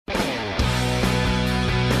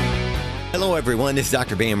Hello, everyone. This is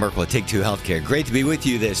Dr. Ben Merkel at Take Two Healthcare. Great to be with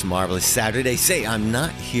you this marvelous Saturday. Say, I'm not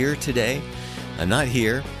here today. I'm not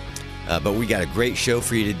here, but we got a great show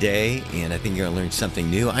for you today, and I think you're going to learn something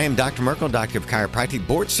new. I am Dr. Merkel, Doctor of Chiropractic,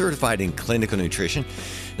 board certified in clinical nutrition.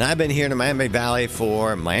 Now, I've been here in Miami Valley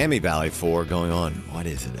for going on, what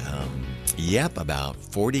is it? About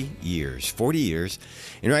 40 years. 40 years.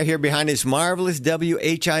 And right here behind this marvelous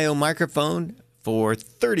WHIO microphone for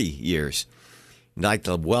 30 years. I'd like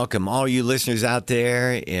to welcome all you listeners out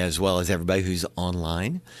there, as well as everybody who's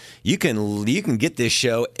online. You can get this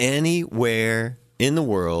show anywhere in the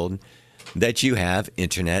world that you have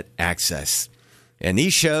internet access. And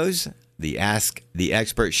these shows, the Ask the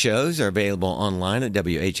Expert shows, are available online at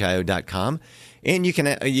WHIO.com. And you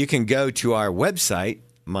can go to our website,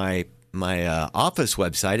 my office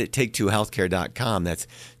website at take2healthcare.com. That's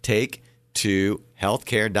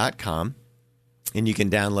take2healthcare.com. And you can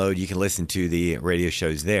listen to the radio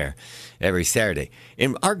shows there every Saturday.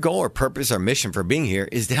 And our goal, our purpose, our mission for being here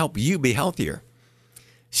is to help you be healthier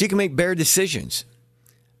so you can make better decisions.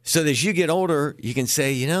 So that as you get older, you can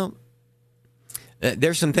say,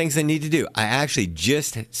 there's some things I need to do. I actually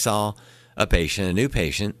just saw a new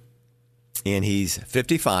patient, and he's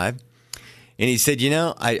 55. And he said,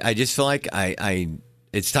 I just feel like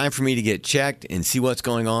it's time for me to get checked and see what's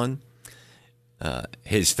going on.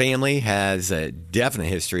 His family has a definite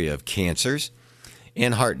history of cancers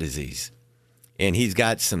and heart disease. And he's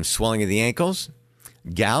got some swelling of the ankles,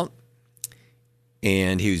 gout,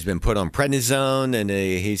 and he's been put on prednisone. And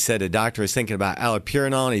he said a doctor was thinking about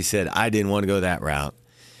allopurinol, and he said, I didn't want to go that route.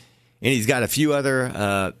 And he's got a few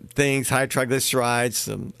other things, high triglycerides,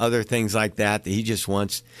 some other things like that he just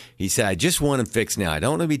wants. He said, I just want them fixed now. I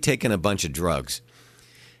don't want to be taking a bunch of drugs.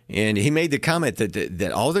 And he made the comment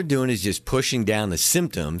that all they're doing is just pushing down the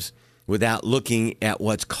symptoms without looking at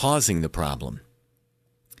what's causing the problem.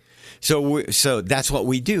 So that's what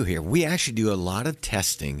we do here. We actually do a lot of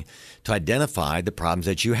testing to identify the problems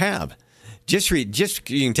that you have. Just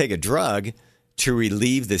you can take a drug to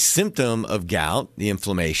relieve the symptom of gout, the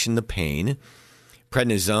inflammation, the pain,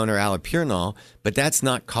 prednisone or allopurinol, but that's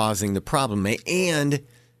not causing the problem. And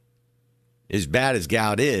as bad as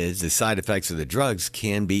gout is, the side effects of the drugs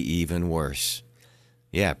can be even worse.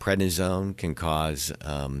 Yeah, prednisone can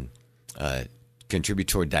contribute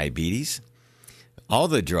toward diabetes. All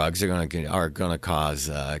the drugs are going to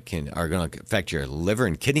affect your liver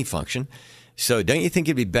and kidney function. So don't you think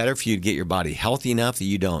it'd be better for you to get your body healthy enough that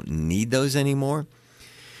you don't need those anymore?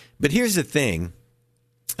 But here's the thing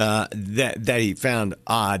that he found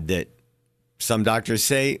odd, that some doctors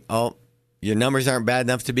say, oh, your numbers aren't bad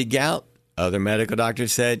enough to be gout. Other medical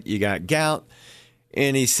doctors said, you got gout.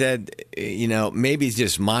 And he said, maybe it's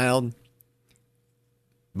just mild,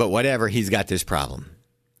 but whatever, he's got this problem.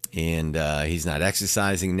 And he's not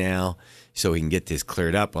exercising now, so he can get this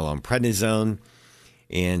cleared up while on prednisone.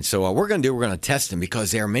 And so what we're going to do, we're going to test him,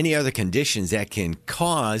 because there are many other conditions that can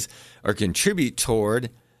cause or contribute toward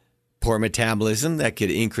poor metabolism that could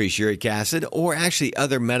increase uric acid, or actually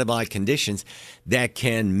other metabolic conditions that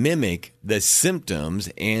can mimic the symptoms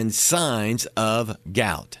and signs of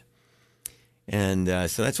gout. And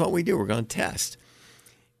so that's what we do. We're going to test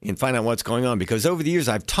and find out what's going on, because over the years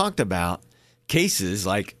I've talked about cases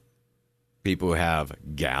like people who have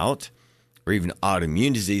gout or even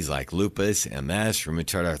autoimmune disease like lupus, MS,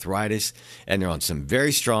 rheumatoid arthritis, and they're on some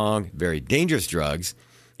very strong, very dangerous drugs.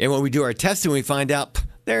 And when we do our testing, we find out,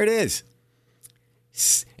 there it is.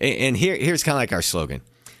 And here's kind of like our slogan.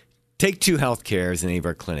 Take Two Healthcare is the name of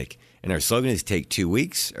our clinic. And our slogan is take 2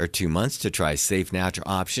 weeks or 2 months to try a safe, natural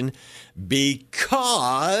option,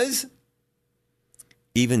 because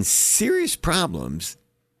even serious problems,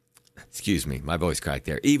 excuse me, my voice cracked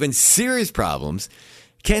there, even serious problems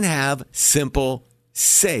can have simple,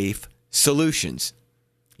 safe solutions.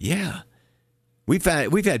 Yeah. We've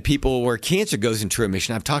had people where cancer goes into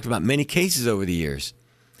remission. I've talked about many cases over the years.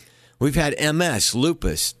 We've had MS,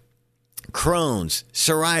 lupus, Crohn's,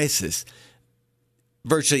 psoriasis.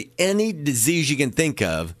 Virtually any disease you can think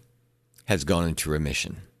of has gone into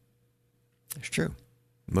remission. It's true.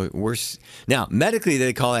 Now, medically,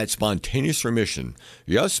 they call that spontaneous remission.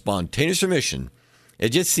 Yes, spontaneous remission.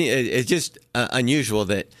 It's just unusual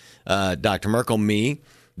that Dr. Merkel, me,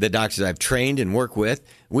 the doctors I've trained and work with,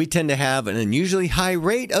 we tend to have an unusually high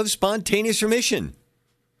rate of spontaneous remission.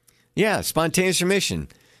 Yeah, spontaneous remission,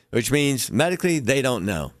 which means medically they don't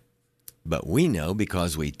know. But we know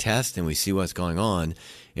because we test and we see what's going on.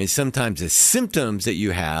 And sometimes the symptoms that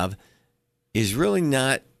you have is really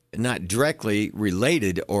not directly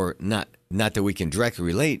related, or not that we can directly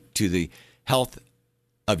relate to the health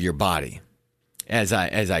of your body. As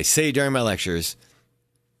I say during my lectures,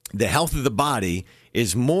 the health of the body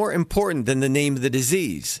is more important than the name of the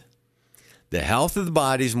disease. The health of the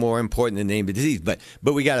body is more important than the name of the disease. But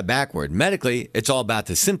we got it backward. Medically, it's all about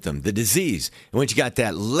the symptom, the disease. And once you got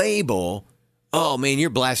that label, oh, man, you're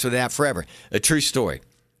blasted with that forever. A true story.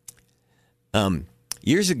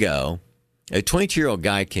 Years ago, a 22-year-old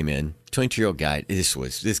guy came in. 22-year-old guy.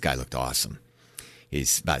 This guy looked awesome.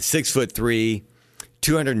 He's about 6'3",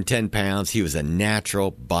 210 pounds. He was a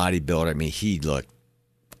natural bodybuilder. I mean, he looked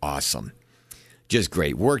awesome. Just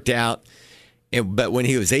great. Worked out. But when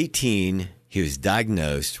he was 18, he was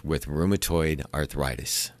diagnosed with rheumatoid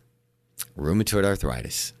arthritis. Rheumatoid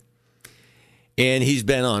arthritis. And he's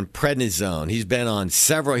been on prednisone. He's been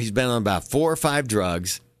on about 4 or 5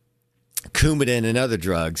 drugs, Coumadin and other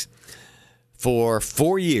drugs, for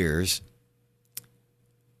 4 years.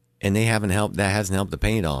 And they haven't helped. That hasn't helped the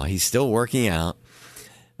pain at all. He's still working out,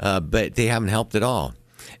 but they haven't helped at all.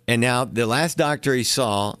 And now the last doctor he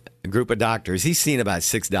saw, a group of doctors, he's seen about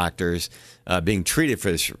 6 doctors being treated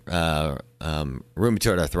for this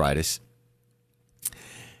rheumatoid arthritis.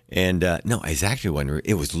 And no, it's actually one.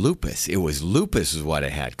 It was lupus. It was lupus is what I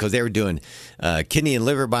had, because they were doing kidney and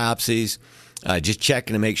liver biopsies, just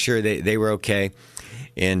checking to make sure they were okay.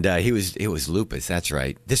 And it was lupus. That's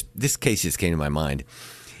right. This case just came to my mind.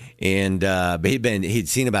 And but he'd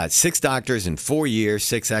seen about 6 doctors in 4 years,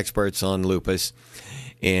 6 experts on lupus,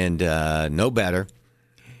 and no better.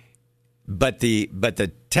 But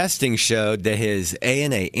the testing showed that his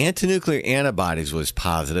ANA, antinuclear antibodies, was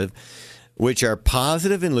positive, which are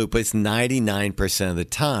positive in lupus 99% of the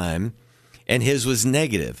time, and his was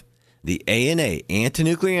negative. The ANA,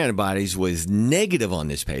 antinuclear antibodies, was negative on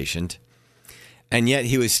this patient, and yet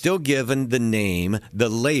he was still given the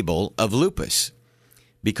label of lupus,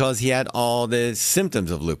 because he had all the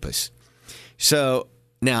symptoms of lupus. So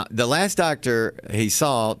now, the last doctor he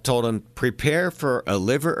saw told him, prepare for a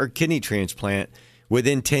liver or kidney transplant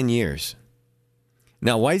within 10 years.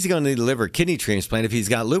 Now, why is he going to need a liver or kidney transplant if he's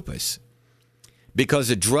got lupus? Because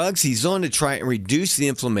the drugs he's on to try and reduce the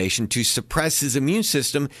inflammation to suppress his immune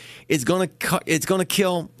system is going to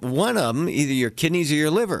kill one of them, either your kidneys or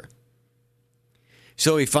your liver.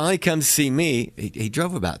 So he finally comes to see me. He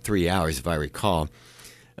drove about 3 hours, if I recall.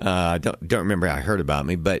 Don't remember how I heard about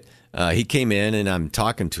me, but he came in and I'm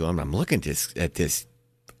talking to him. I'm looking at this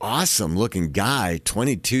awesome looking guy,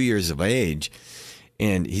 22 years of age,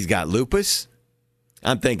 and he's got lupus.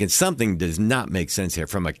 I'm thinking something does not make sense here.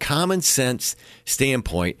 From a common sense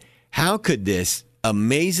standpoint, how could this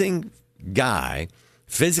amazing guy,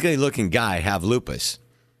 physically looking guy, have lupus?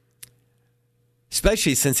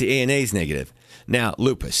 Especially since the ANA is negative. Now,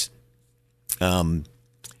 lupus. I've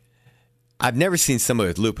never seen somebody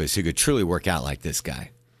with lupus who could truly work out like this guy.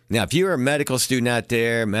 Now, if you're a medical student out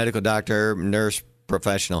there, medical doctor, nurse,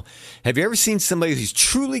 professional, have you ever seen somebody who's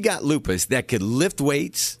truly got lupus that could lift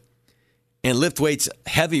weights, and lift weights,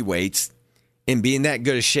 heavy weights, and be in that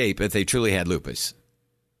good a shape if they truly had lupus?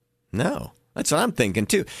 No. That's what I'm thinking,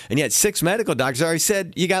 too. And yet 6 medical doctors already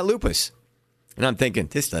said, you got lupus. And I'm thinking,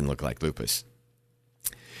 this doesn't look like lupus.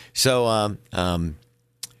 So, I'm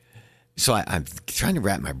trying to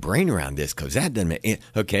wrap my brain around this, because that doesn't make,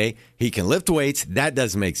 okay, he can lift weights. That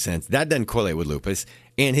doesn't make sense. That doesn't correlate with lupus.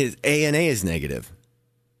 And his ANA is negative,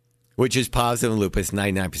 which is positive in lupus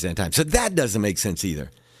 99% of the time. So that doesn't make sense either.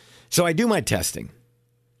 So I do my testing.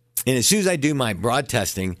 And as soon as I do my broad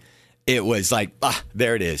testing, it was like,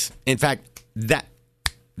 there it is. In fact, that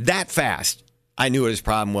fast, I knew what his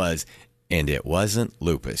problem was. And it wasn't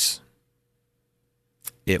lupus.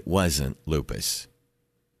 It wasn't lupus.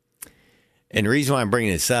 And the reason why I'm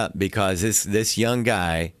bringing this up, because this young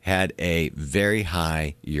guy had a very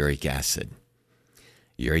high uric acid.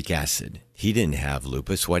 Uric acid. He didn't have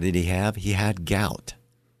lupus. What did he have? He had gout.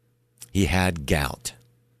 He had gout.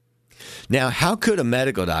 Now, how could a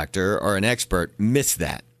medical doctor or an expert miss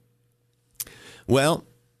that? Well,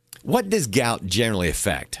 what does gout generally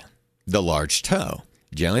affect? The large toe.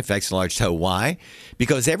 Generally affects the large toe. Why?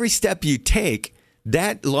 Because every step you take,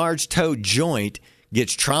 that large toe joint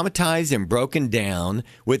gets traumatized and broken down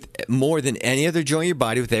with more than any other joint in your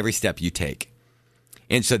body with every step you take.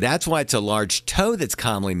 And so that's why it's a large toe that's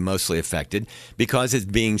commonly mostly affected, because it's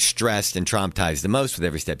being stressed and traumatized the most with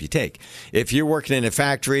every step you take. If you're working in a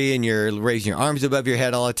factory and you're raising your arms above your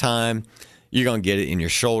head all the time, you're going to get it in your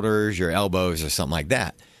shoulders, your elbows, or something like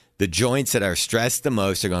that. The joints that are stressed the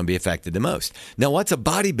most are going to be affected the most. Now, what's a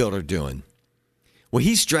bodybuilder doing? Well,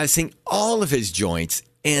 he's stressing all of his joints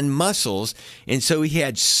and muscles, and so he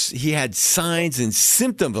had signs and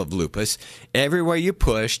symptoms of lupus. Everywhere you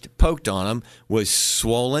poked on him was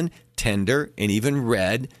swollen, tender, and even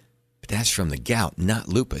red. But that's from the gout, not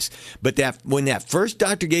lupus. But when that first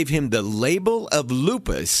doctor gave him the label of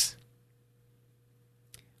lupus,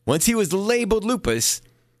 once he was labeled lupus,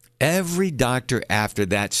 every doctor after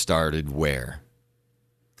that started where?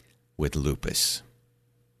 With lupus.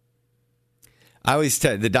 I always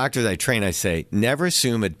tell the doctors I train, I say, never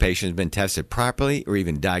assume a patient has been tested properly or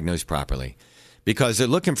even diagnosed properly, because they're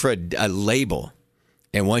looking for a label.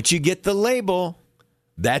 And once you get the label,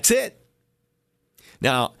 that's it.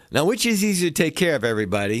 Now, which is easier to take care of,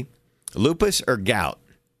 everybody? Lupus or gout?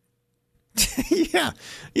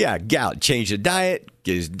 Yeah, gout. Change the diet,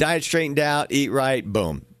 get his diet straightened out, eat right,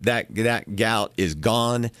 boom. That gout is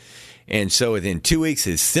gone. And so within 2 weeks,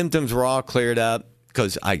 his symptoms were all cleared up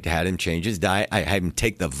because I had him change his diet. I had him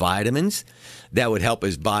take the vitamins that would help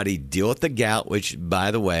his body deal with the gout, which, by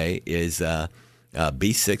the way, is B6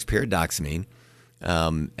 pyridoxamine.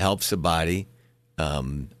 Helps the body.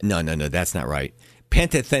 No, that's not right.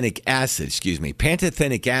 Pantothenic acid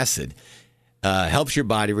helps your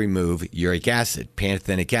body remove uric acid,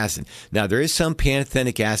 pantothenic acid. Now, there is some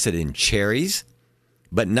pantothenic acid in cherries,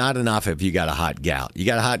 but not enough if you got a hot gout. You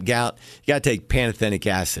got a hot gout, you got to take pantothenic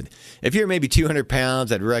acid. If you're maybe 200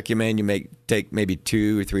 pounds, I'd recommend you take maybe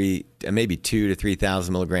 2 to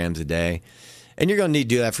 3,000 milligrams a day. And you're going to need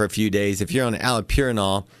to do that for a few days. If you're on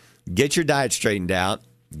allopurinol, get your diet straightened out,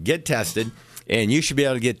 get tested, and you should be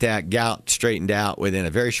able to get that gout straightened out within a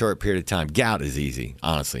very short period of time. Gout is easy.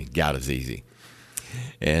 Honestly, gout is easy.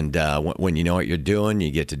 And when you know what you're doing,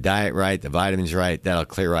 you get the diet right, the vitamins right, that'll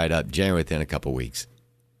clear right up generally within a couple weeks.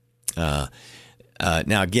 Now,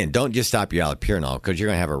 again, don't just stop your allopurinol because you're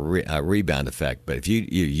going to have a rebound effect. But if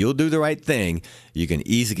you'll do the right thing, you can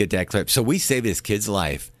easily get that clear. So we saved this kid's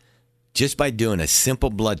life just by doing a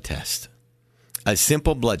simple blood test. A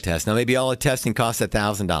simple blood test. Now, maybe all the testing costs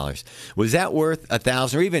 $1,000. Was that worth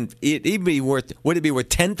 $1,000, or even would it be worth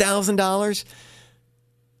 $10,000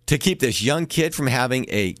 to keep this young kid from having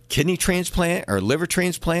a kidney transplant or liver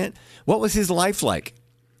transplant? What was his life like?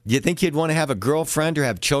 Do you think he'd want to have a girlfriend or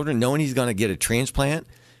have children knowing he's going to get a transplant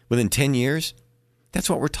within 10 years? That's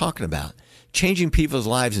what we're talking about. Changing people's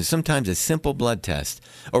lives, and sometimes a simple blood test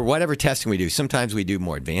or whatever testing we do. Sometimes we do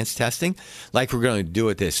more advanced testing like we're going to do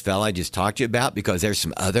with this fella I just talked to you about, because there's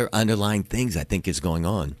some other underlying things I think is going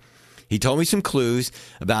on. He told me some clues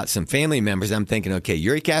about some family members. I'm thinking, okay,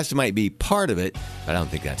 uric acid might be part of it, but I don't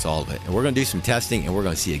think that's all of it. And we're going to do some testing, and we're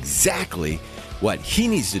going to see exactly what he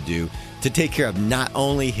needs to do to take care of not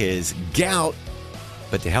only his gout,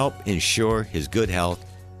 but to help ensure his good health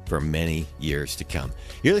for many years to come.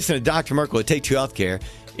 You're listening to Dr. Merkel at Take Two Healthcare,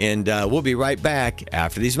 and we'll be right back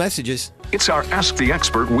after these messages. It's our Ask the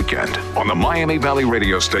Expert weekend on the Miami Valley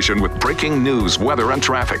radio station with breaking news, weather, and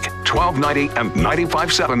traffic. 1290 and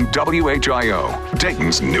 95.7 WHIO,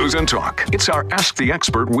 Dayton's News and Talk. It's our Ask the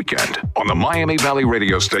Expert weekend on the Miami Valley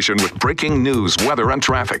radio station with breaking news, weather, and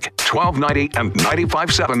traffic. 1290 and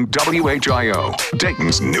 95.7 WHIO,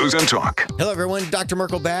 Dayton's News and Talk. Hello, everyone. Dr.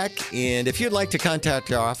 Merkel back. And if you'd like to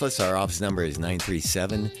contact our office number is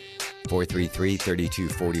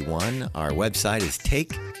 937-433-3241. Our website is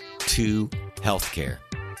Take Two Healthcare.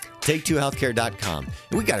 Take2healthcare.com.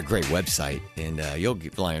 And we got a great website, and you'll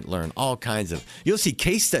learn all kinds of, you'll see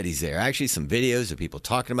case studies there, actually some videos of people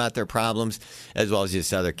talking about their problems, as well as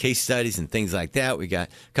just other case studies and things like that. We got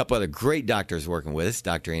a couple other great doctors working with us,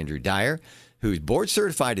 Dr. Andrew Dyer, who's board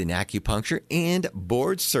certified in acupuncture and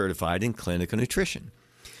board certified in clinical nutrition.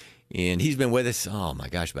 And he's been with us,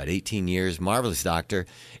 about 18 years. Marvelous doctor.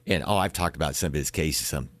 And, I've talked about some of his cases,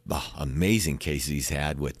 some amazing cases he's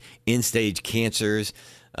had with end-stage cancers,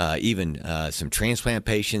 even some transplant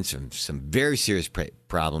patients, some very serious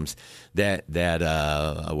problems that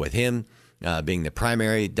with him being the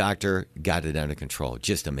primary doctor, got it under control.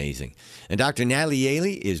 Just amazing. And Dr. Natalie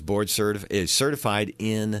Yaley is certified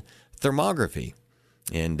in thermography.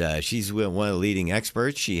 And she's one of the leading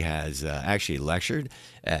experts. She has actually lectured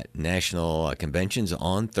at national conventions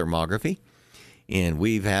on thermography. And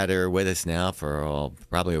we've had her with us now for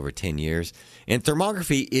probably over 10 years. And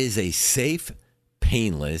thermography is a safe,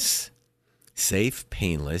 painless,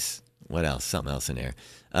 what else? Something else in there.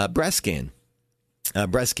 Breast scan.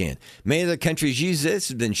 Many other countries use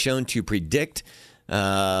this. It's been shown to predict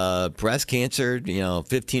breast cancer,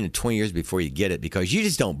 15 to 20 years before you get it, because you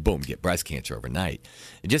just don't, get breast cancer overnight.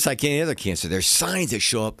 And just like any other cancer, there's signs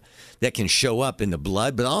that can show up in the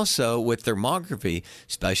blood, but also with thermography,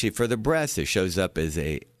 especially for the breast, it shows up as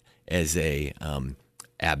a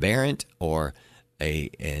aberrant or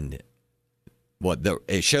it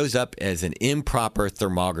shows up as an improper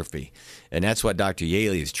thermography. And that's what Dr.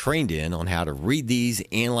 Yaley is trained in, on how to read these,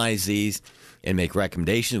 analyze these, and make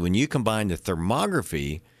recommendations. When you combine the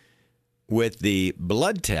thermography with the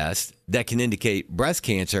blood test that can indicate breast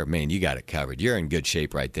cancer, man, you got it covered. You're in good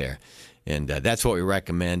shape right there. And that's what we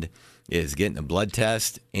recommend is getting a blood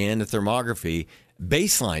test and a thermography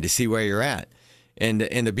baseline to see where you're at. And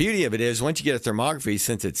the beauty of it is once you get a thermography,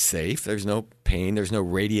 since it's safe, there's no pain, there's no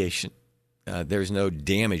radiation, there's no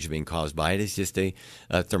damage being caused by it. It's just a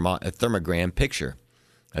thermogram picture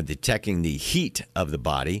detecting the heat of the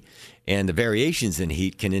body, and the variations in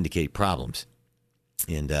heat can indicate problems.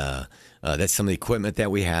 And that's some of the equipment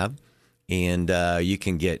that we have. And you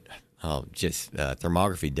can get just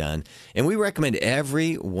thermography done. And we recommend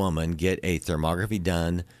every woman get a thermography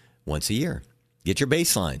done once a year. Get your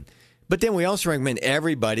baseline. But then we also recommend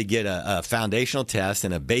everybody get a foundational test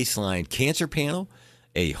and a baseline cancer panel,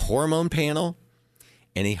 a hormone panel,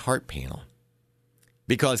 and a heart panel.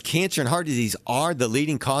 Because cancer and heart disease are the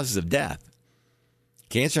leading causes of death.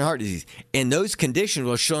 Cancer and heart disease. And those conditions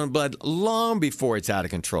will show in blood long before it's out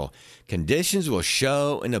of control. Conditions will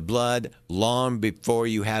show in the blood long before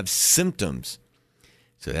you have symptoms.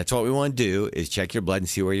 So that's what we want to do is check your blood and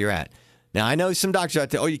see where you're at. Now, I know some doctors out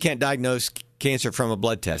there, you can't diagnose cancer from a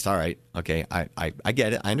blood test. All right. Okay. I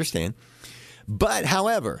get it. I understand. But,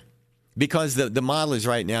 however, because the model is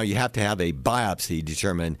right now, you have to have a biopsy to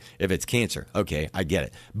determine if it's cancer. Okay. I get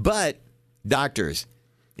it. But, doctors,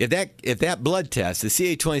 if that blood test, the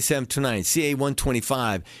CA2729,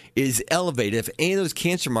 CA125, is elevated, if any of those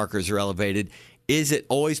cancer markers are elevated, is it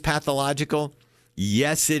always pathological?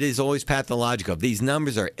 Yes, it is always pathological. If these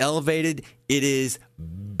numbers are elevated, it is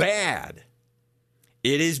bad.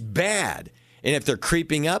 It is bad. And if they're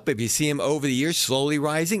creeping up, if you see them over the years slowly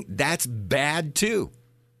rising, that's bad too.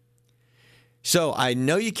 So I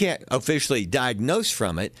know you can't officially diagnose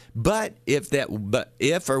from it, but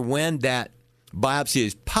if or when that biopsy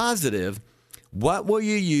is positive, what will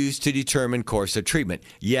you use to determine course of treatment?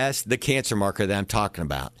 Yes, the cancer marker that I'm talking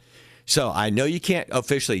about. So I know you can't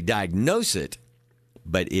officially diagnose it,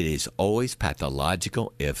 but it is always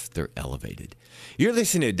pathological if they're elevated. You're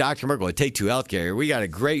listening to Dr. Merkel at Take Two Healthcare. We got a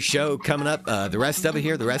great show coming up. The rest of it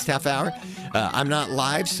here, the rest half hour. I'm not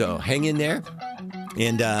live, so hang in there.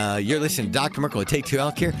 And you're listening to Dr. Merkel at Take Two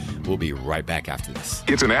Healthcare. We'll be right back after this.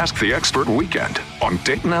 It's an Ask the Expert weekend on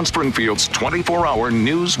Dayton and Springfield's 24-hour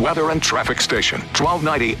news, weather, and traffic station,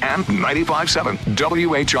 1290 and 95.7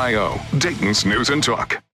 WHIO, Dayton's News and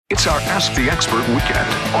Talk. It's our Ask the Expert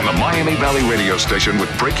weekend on the Miami Valley radio station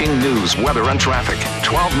with breaking news, weather, and traffic,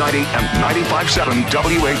 1290 and 95.7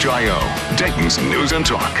 WHIO, Dayton's News and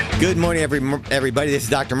Talk. Good morning, everybody. This is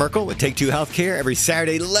Dr. Merkel with Take Two Healthcare every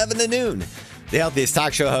Saturday, 11 to noon. The healthiest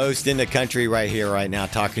talk show host in the country right here, right now,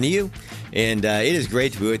 talking to you. And it is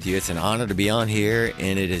great to be with you. It's an honor to be on here,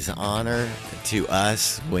 and it is an honor to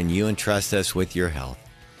us when you entrust us with your health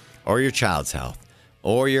or your child's health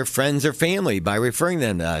or your friends or family by referring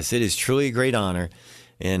them to us. It is truly a great honor,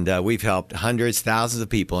 and we've helped hundreds, thousands of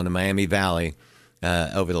people in the Miami Valley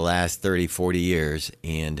over the last 30, 40 years,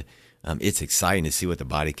 and it's exciting to see what the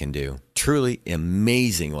body can do. Truly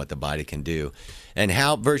amazing what the body can do. And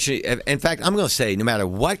how virtually, in fact, I'm going to say, no matter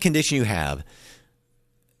what condition you have,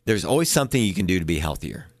 there's always something you can do to be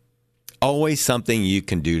healthier. Always something you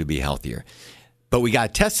can do to be healthier. But we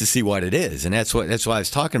got to test to see what it is. And that's what I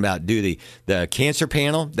was talking about. Do the cancer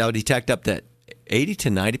panel that will detect up to 80 to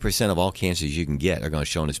 90% of all cancers you can get are going to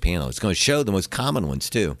show in this panel. It's going to show the most common ones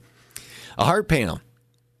too. A heart panel.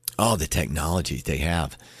 Oh, the technology they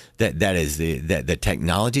have. That is the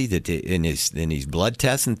technology that in these blood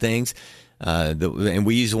tests and things. And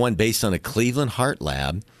we use one based on the Cleveland Heart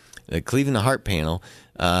Lab, the Cleveland Heart Panel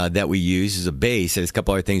that we use as a base. There's a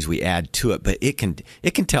couple other things we add to it, but it can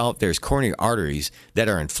tell if there's coronary arteries that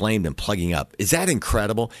are inflamed and plugging up. Is that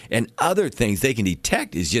incredible? And other things they can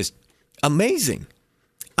detect is just amazing,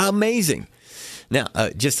 amazing. Now,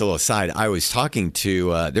 just a little aside, I was talking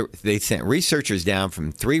to, they sent researchers down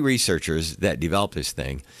from 3 researchers that developed this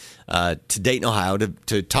thing to Dayton, Ohio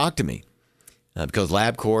to talk to me. Because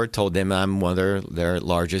LabCorp told them I'm one of their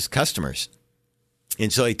largest customers.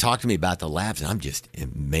 And so they talked to me about the labs, and I'm just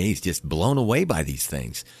amazed, just blown away by these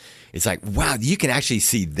things. It's like, wow, you can actually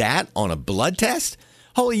see that on a blood test?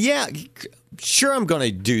 Holy yeah, sure I'm going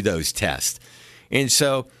to do those tests. And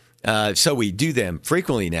so we do them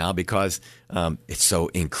frequently now because it's so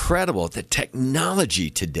incredible. The technology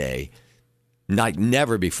today, like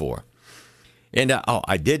never before. And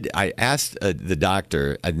I asked the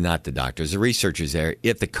doctor, not the doctors, the researchers there,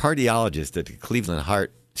 if the cardiologists at the Cleveland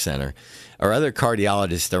Heart Center or other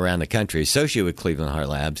cardiologists around the country associated with Cleveland Heart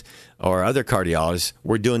Labs or other cardiologists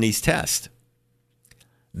were doing these tests.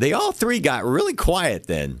 They all 3 got really quiet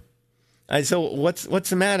then. I said, what's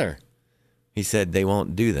the matter? He said, they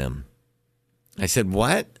won't do them. I said,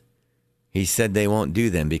 what? He said they won't do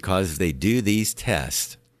them because if they do these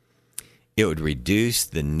tests, it would reduce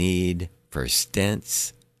the need for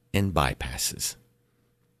stents and bypasses.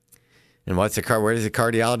 And where does the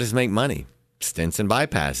cardiologist make money? Stents and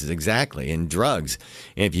bypasses, exactly, and drugs.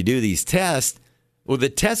 And if you do these tests, well, the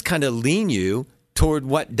tests kind of lean you toward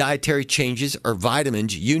what dietary changes or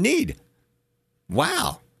vitamins you need.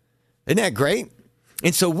 Wow. Isn't that great?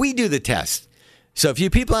 And so we do the test. So if you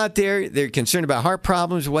people out there, they're concerned about heart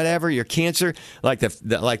problems, whatever, your cancer, like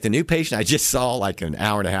the new patient I just saw like an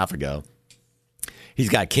hour and a half ago, he's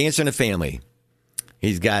got cancer in the family.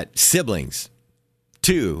 He's got siblings,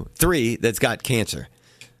 2, 3 that's got cancer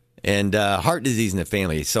and heart disease in the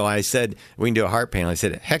family. So I said, we can do a heart panel. I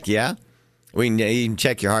said, heck yeah. You can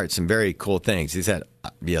check your heart, some very cool things. He said,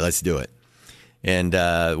 yeah, let's do it. And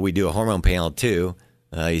we do a hormone panel too.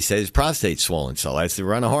 He said his prostate's swollen, so let's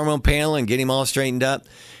run a hormone panel and get him all straightened up.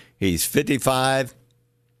 He's 55.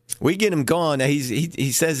 We get him going.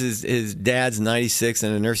 He says his dad's 96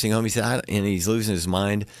 in a nursing home. He said, and he's losing his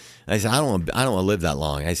mind. I said, I don't want to live that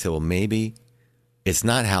long. I said, well, maybe it's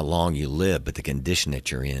not how long you live, but the condition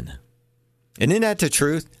that you're in. And isn't that the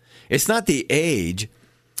truth? It's not the age,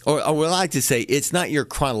 or what I like to say, it's not your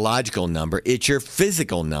chronological number. It's your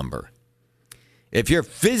physical number. If you're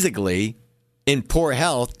physically in poor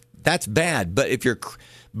health, that's bad. But I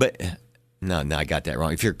got that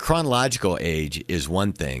wrong. If your chronological age is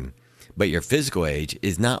one thing, but your physical age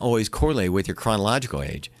is not always correlated with your chronological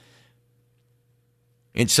age.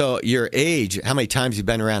 And so your age, how many times you've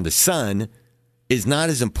been around the sun, is not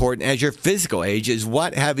as important as your physical age. Is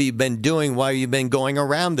what have you been doing while you've been going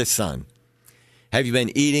around the sun? Have you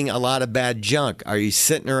been eating a lot of bad junk? Are you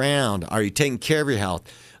sitting around? Are you taking care of your health?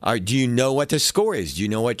 Do you know what the score is? Do you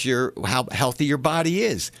know how healthy your body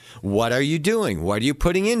is? What are you doing? What are you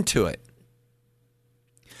putting into it?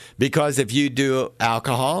 Because if you do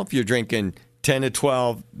alcohol, if you're drinking 10 to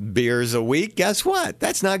 12 beers a week, guess what?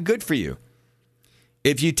 That's not good for you.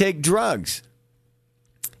 If you take drugs,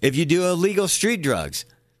 if you do illegal street drugs,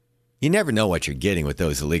 you never know what you're getting with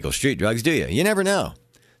those illegal street drugs, do you? You never know.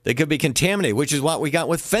 They could be contaminated, which is what we got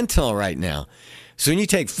with fentanyl right now. So when you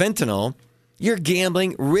take fentanyl, you're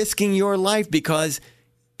gambling, risking your life because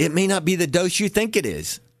it may not be the dose you think it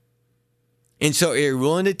is. And so you're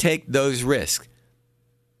willing to take those risks.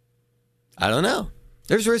 I don't know.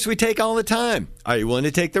 There's risks we take all the time. Are you willing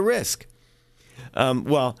to take the risk? There's a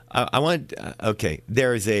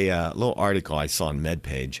little article I saw on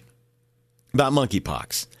MedPage about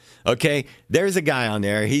monkeypox. Okay, there's a guy on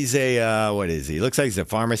there. He's what is he? Looks like he's a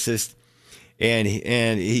pharmacist. And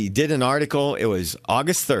he did an article. It was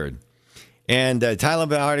August 3rd. And the title of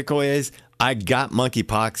the article is, I got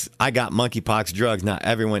monkeypox. I got monkeypox drugs. Not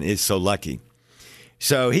everyone is so lucky.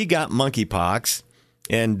 So he got monkeypox,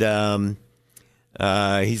 and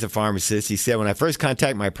he's a pharmacist. He said, when I first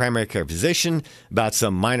contacted my primary care physician about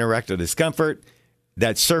some minor rectal discomfort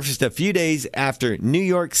that surfaced a few days after New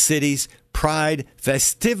York City's Pride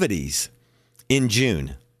festivities in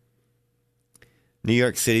June. New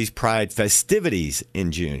York City's Pride festivities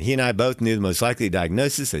in June. He and I both knew the most likely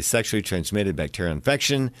diagnosis, a sexually transmitted bacterial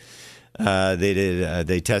infection.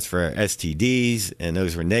 They test for STDs, and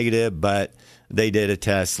those were negative, but they did a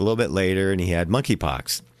test a little bit later, and he had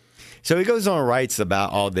monkeypox. So he goes on and writes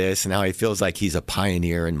about all this and how he feels like he's a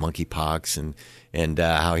pioneer in monkeypox, and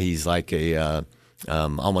how he's like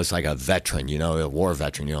almost like a veteran, a war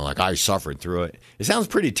veteran, like I suffered through it. It sounds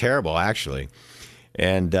pretty terrible, actually.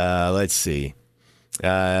 And let's see.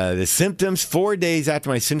 The symptoms, 4 days after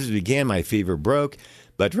my symptoms began, my fever broke,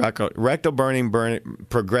 but rectal burning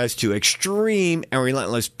progressed to extreme and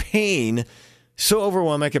relentless pain, so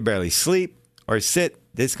overwhelming I could barely sleep or sit.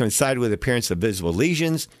 This coincided with the appearance of visible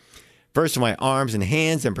lesions, first on my arms and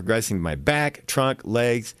hands, and progressing to my back, trunk,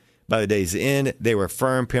 legs. By the day's end, they were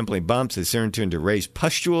firm, pimply bumps that soon turned to raised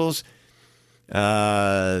pustules.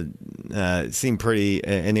 It seemed pretty,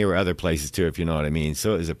 and there were other places too, if you know what I mean.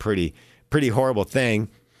 So it was a pretty horrible thing,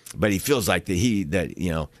 but he feels like how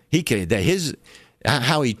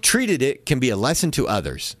he treated it can be a lesson to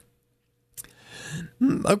others.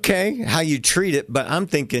 Okay, how you treat it, but I'm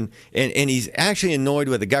thinking, and he's actually annoyed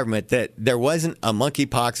with the government that there wasn't a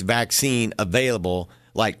monkeypox vaccine available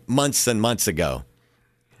like months and months ago.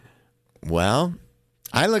 Well,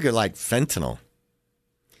 I look at like fentanyl.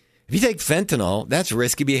 If you take fentanyl, that's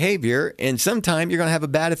risky behavior, and sometimes you're going to have a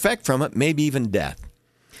bad effect from it, maybe even death.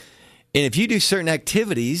 And if you do certain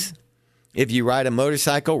activities, if you ride a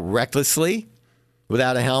motorcycle recklessly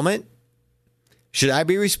without a helmet, should I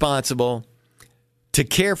be responsible to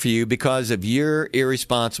care for you because of your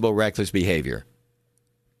irresponsible, reckless behavior?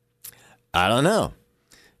 I don't know.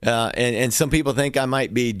 And some people think I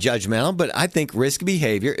might be judgmental, but I think risky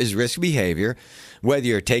behavior is risky behavior. Whether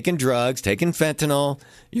you're taking drugs, taking fentanyl,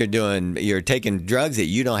 you're taking drugs that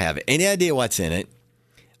you don't have any idea what's in it,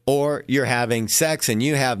 or you're having sex and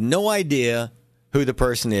you have no idea who the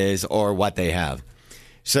person is or what they have.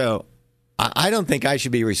 So I don't think I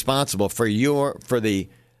should be responsible for the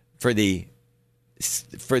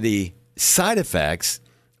side effects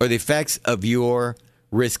or the effects of your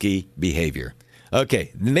risky behavior.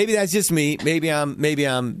 Okay, maybe that's just me. Maybe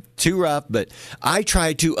I'm too rough, but I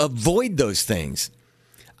try to avoid those things.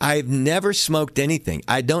 I've never smoked anything.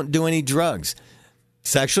 I don't do any drugs.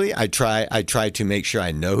 Sexually, I try to make sure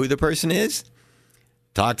I know who the person is,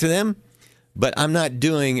 talk to them, but I'm not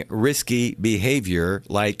doing risky behavior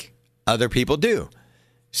like other people do.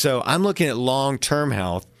 So I'm looking at long-term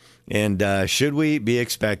health, and should we be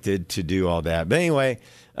expected to do all that? But anyway,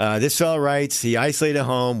 this fellow writes, he isolated at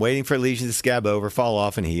home, waiting for lesions to scab over, fall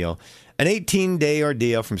off, and heal. An 18-day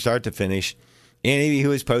ordeal from start to finish. And he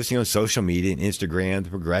was posting on social media and Instagram the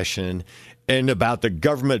progression and about the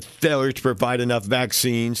government failure to provide enough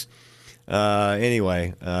vaccines.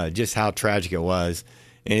 Anyway, just how tragic it was.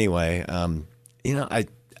 Anyway,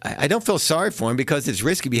 I don't feel sorry for him because it's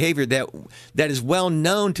risky behavior that is well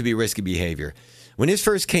known to be risky behavior. When this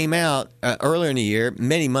first came out earlier in the year,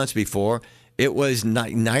 many months before, it was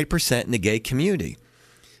 90% in the gay community.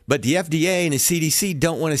 But the FDA and the CDC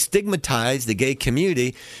don't want to stigmatize the gay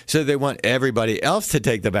community, so they want everybody else to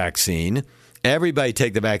take the vaccine. Everybody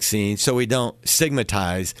take the vaccine, so we don't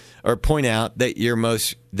stigmatize or point out that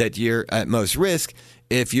you're at most risk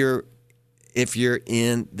if you're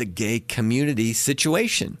in the gay community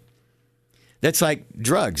situation. That's like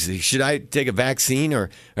drugs. Should I take a vaccine or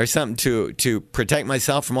something to protect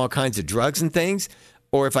myself from all kinds of drugs and things?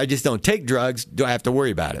 Or if I just don't take drugs, do I have to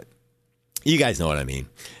worry about it? You guys know what I mean.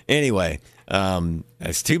 Anyway,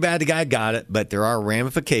 it's too bad the guy got it, but there are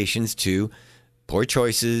ramifications to poor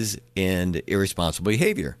choices and irresponsible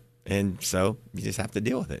behavior. And so you just have to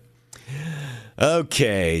deal with it.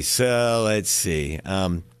 Okay, so let's see.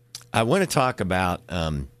 I want to talk about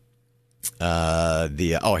here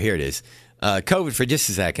it is. COVID for just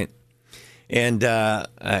a second. And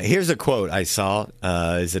here's a quote I saw.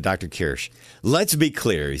 Is a Dr. Kirsch. Let's be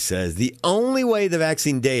clear, he says, the only way the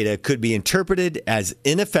vaccine data could be interpreted as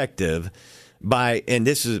ineffective and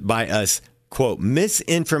this is by us, quote,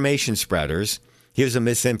 misinformation spreaders. Here's a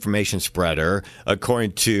misinformation spreader,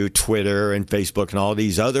 according to Twitter and Facebook and all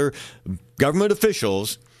these other government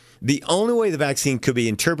officials. The only way the vaccine could be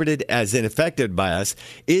interpreted as ineffective by us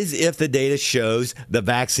is if the data shows the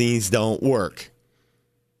vaccines don't work.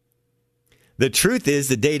 The truth is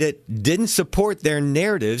the data didn't support their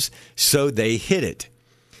narratives, so they hid it.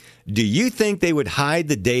 Do you think they would hide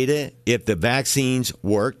the data if the vaccines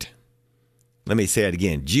worked? Let me say it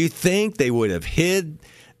again. Do you think they would have hid?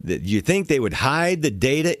 Do you think they would hide the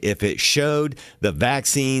data if it showed the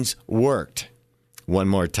vaccines worked? One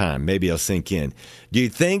more time. Maybe it'll sink in. Do you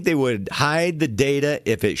think they would hide the data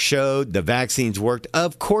if it showed the vaccines worked?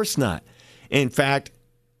 Of course not. In fact,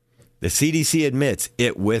 the CDC admits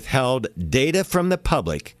it withheld data from the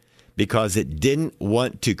public because it didn't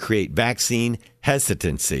want to create vaccine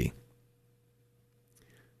hesitancy.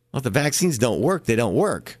 Well, if the vaccines don't work, they don't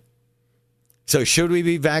work. So should we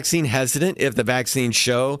be vaccine hesitant if the vaccines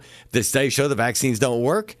the studies show the vaccines don't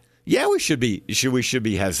work? Yeah, we should be. We should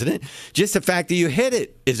be hesitant. Just the fact that you hit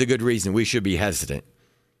it is a good reason we should be hesitant.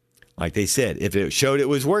 Like they said, if it showed it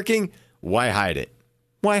was working, why hide it?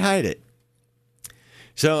 Why hide it?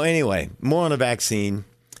 So anyway, more on the vaccine.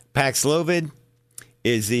 Paxlovid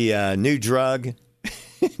is the new drug.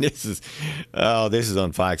 This is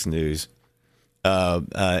on Fox News.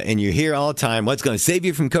 And you hear all the time, what's going to save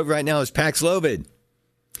you from COVID right now is Paxlovid.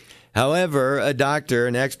 However, a doctor,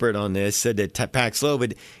 an expert on this, said that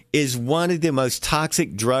Paxlovid is one of the most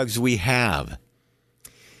toxic drugs we have.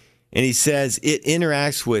 And he says it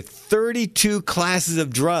interacts with 32 classes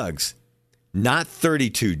of drugs. Not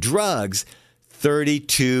 32 drugs,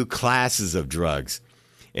 32 classes of drugs.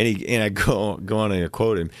 And I go on and I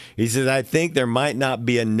quote him. He says, I think there might not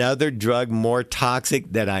be another drug more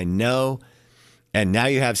toxic that I know. And now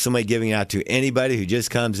you have somebody giving it out to anybody who just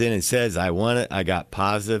comes in and says, I want it. I got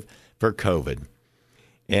positive for COVID.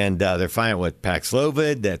 And they're finding with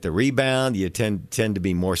Paxlovid that the rebound, you tend to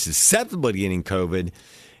be more susceptible to getting COVID.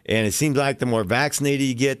 And it seems like the more vaccinated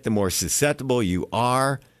you get, the more susceptible you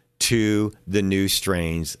are to the new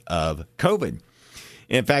strains of COVID.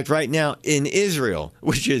 In fact, right now in Israel,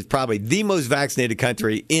 which is probably the most vaccinated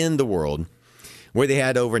country in the world, where they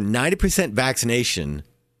had over 90% vaccination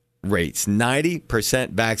rates, 90%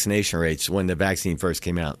 vaccination rates when the vaccine first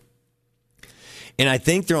came out. And I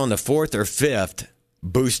think they're on the 4th or 5th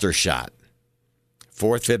booster shot.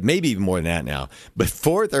 4th, 5th, maybe even more than that now. But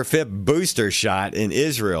 4th or 5th booster shot in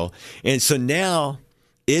Israel. And so now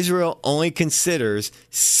Israel only considers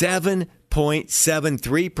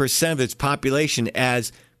 7.73% of its population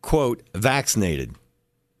as, quote, vaccinated,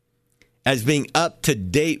 as being up to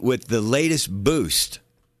date with the latest boost.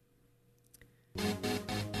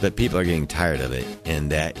 But people are getting tired of it,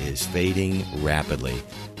 and that is fading rapidly.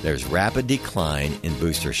 There's rapid decline in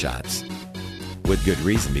booster shots, with good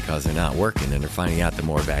reason, because they're not working, and they're finding out the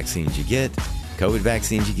more vaccines you get, COVID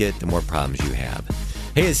vaccines you get, the more problems you have.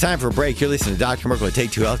 Hey, it's time for a break. You're listening to Dr. Merkel at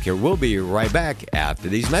Take Two Healthcare. We'll be right back after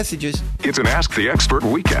these messages. It's an Ask the Expert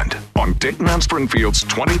weekend on Dayton and Springfield's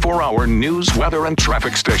 24-hour news, weather, and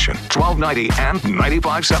traffic station, 1290 and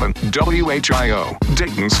 95.7 WHIO,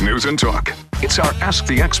 Dayton's News and Talk. It's our Ask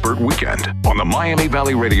the Expert weekend on the Miami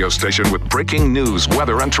Valley radio station with breaking news,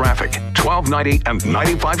 weather, and traffic, 1290 and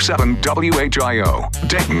 95.7 WHIO,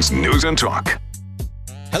 Dayton's News and Talk.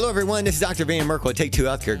 Hello, everyone. This is Dr. Van Merkel at Take Two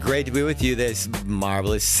Healthcare. Great to be with you this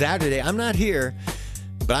marvelous Saturday. I'm not here,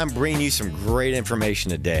 but I'm bringing you some great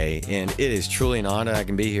information today, and it is truly an honor I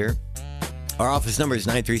can be here. Our office number is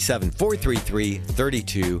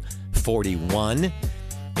 937-433-3241,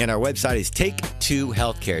 and our website is Take Two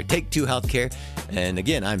Healthcare. Take Two Healthcare, and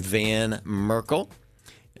again, I'm Van Merkel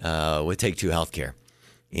with Take Two Healthcare.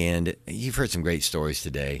 And you've heard some great stories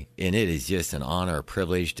today, and it is just an honor, a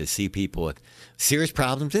privilege to see people with serious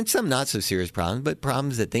problems and some not so serious problems, but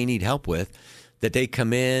problems that they need help with, that they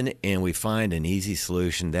come in and we find an easy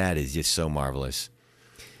solution. That is just so marvelous.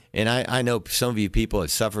 And I know some of you people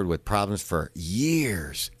have suffered with problems for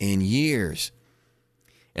years and years.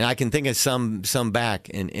 And I can think of some back,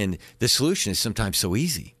 and the solution is sometimes so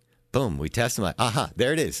easy. Boom, we test them like, aha,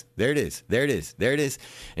 there it is, there it is, there it is, there it is.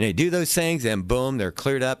 And they do those things, and boom, they're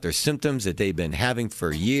cleared up. Their symptoms that they've been having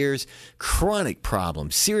for years, chronic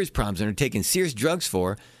problems, serious problems, and are taking serious drugs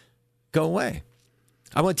for, go away.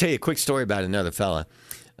 I want to tell you a quick story about another fella.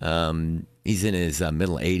 He's in his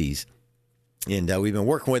middle 80s, and we've been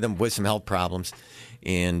working with him with some health problems,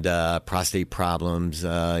 and prostate problems,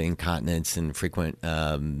 incontinence, and frequent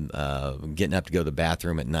getting up to go to the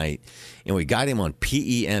bathroom at night. And we got him on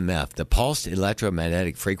PEMF, the pulsed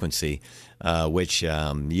electromagnetic frequency, which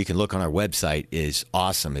you can look on our website, is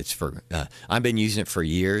awesome. It's for I've been using it for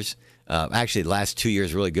years. Actually, the last 2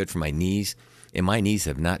 years really good for my knees. And my knees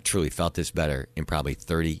have not truly felt this better in probably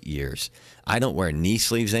 30 years. I don't wear knee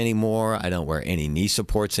sleeves anymore. I don't wear any knee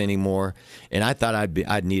supports anymore. And I thought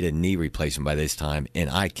I'd need a knee replacement by this time. And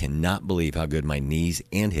I cannot believe how good my knees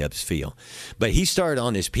and hips feel. But he started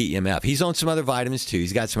on this PEMF. He's on some other vitamins too.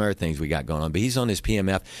 He's got some other things we got going on. But he's on this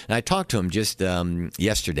PEMF. And I talked to him just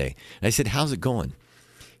yesterday. And I said, how's it going?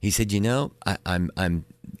 He said, I'm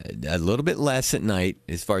a little bit less at night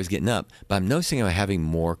as far as getting up. But I'm noticing I'm having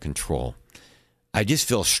more control. I just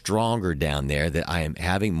feel stronger down there, that I am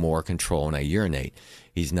having more control when I urinate.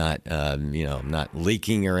 He's not, not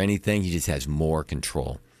leaking or anything. He just has more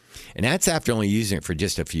control. And that's after only using it for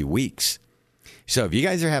just a few weeks. So if you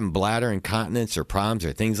guys are having bladder incontinence or problems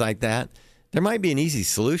or things like that, there might be an easy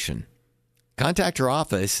solution. Contact our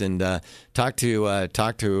office and talk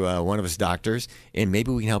to one of us doctors, and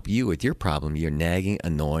maybe we can help you with your problem, your nagging,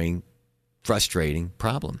 annoying, frustrating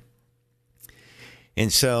problem.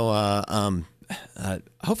 And so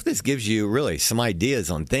hopefully this gives you really some ideas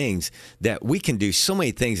on things that we can do. So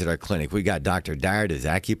many things at our clinic. We got Dr. Dyer does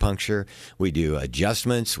acupuncture. We do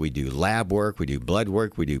adjustments. We do lab work. We do blood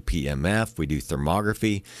work. We do PMF. We do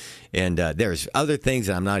thermography. And there's other things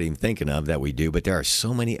that I'm not even thinking of that we do, but there are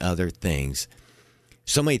so many other things.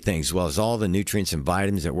 So many things, as well as all the nutrients and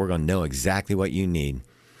vitamins that we're going to know exactly what you need.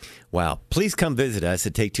 Wow. Please come visit us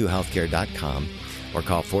at take2healthcare.com or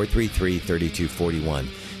call 433-3241.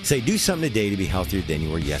 Say, do something today to be healthier than you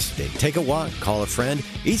were yesterday. Take a walk, call a friend,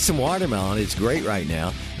 eat some watermelon. It's great right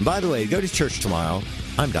now. And by the way, go to church tomorrow.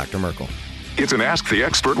 I'm Dr. Merkel. It's an Ask the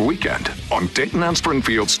Expert weekend on Dayton and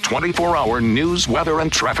Springfield's 24-hour news, weather,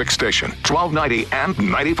 and traffic station, 1290 and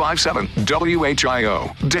 95.7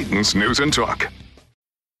 WHIO, Dayton's News and Talk.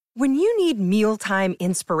 When you need mealtime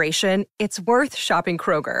inspiration, it's worth shopping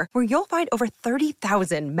Kroger, where you'll find over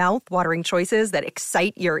 30,000 mouth-watering choices that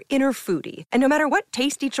excite your inner foodie. And no matter what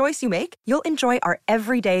tasty choice you make, you'll enjoy our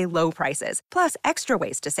everyday low prices, plus extra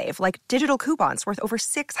ways to save, like digital coupons worth over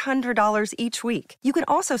 $600 each week. You can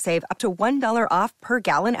also save up to $1 off per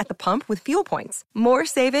gallon at the pump with fuel points. More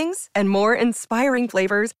savings and more inspiring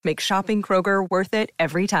flavors make shopping Kroger worth it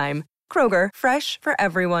every time. Kroger, fresh for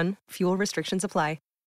everyone. Fuel restrictions apply.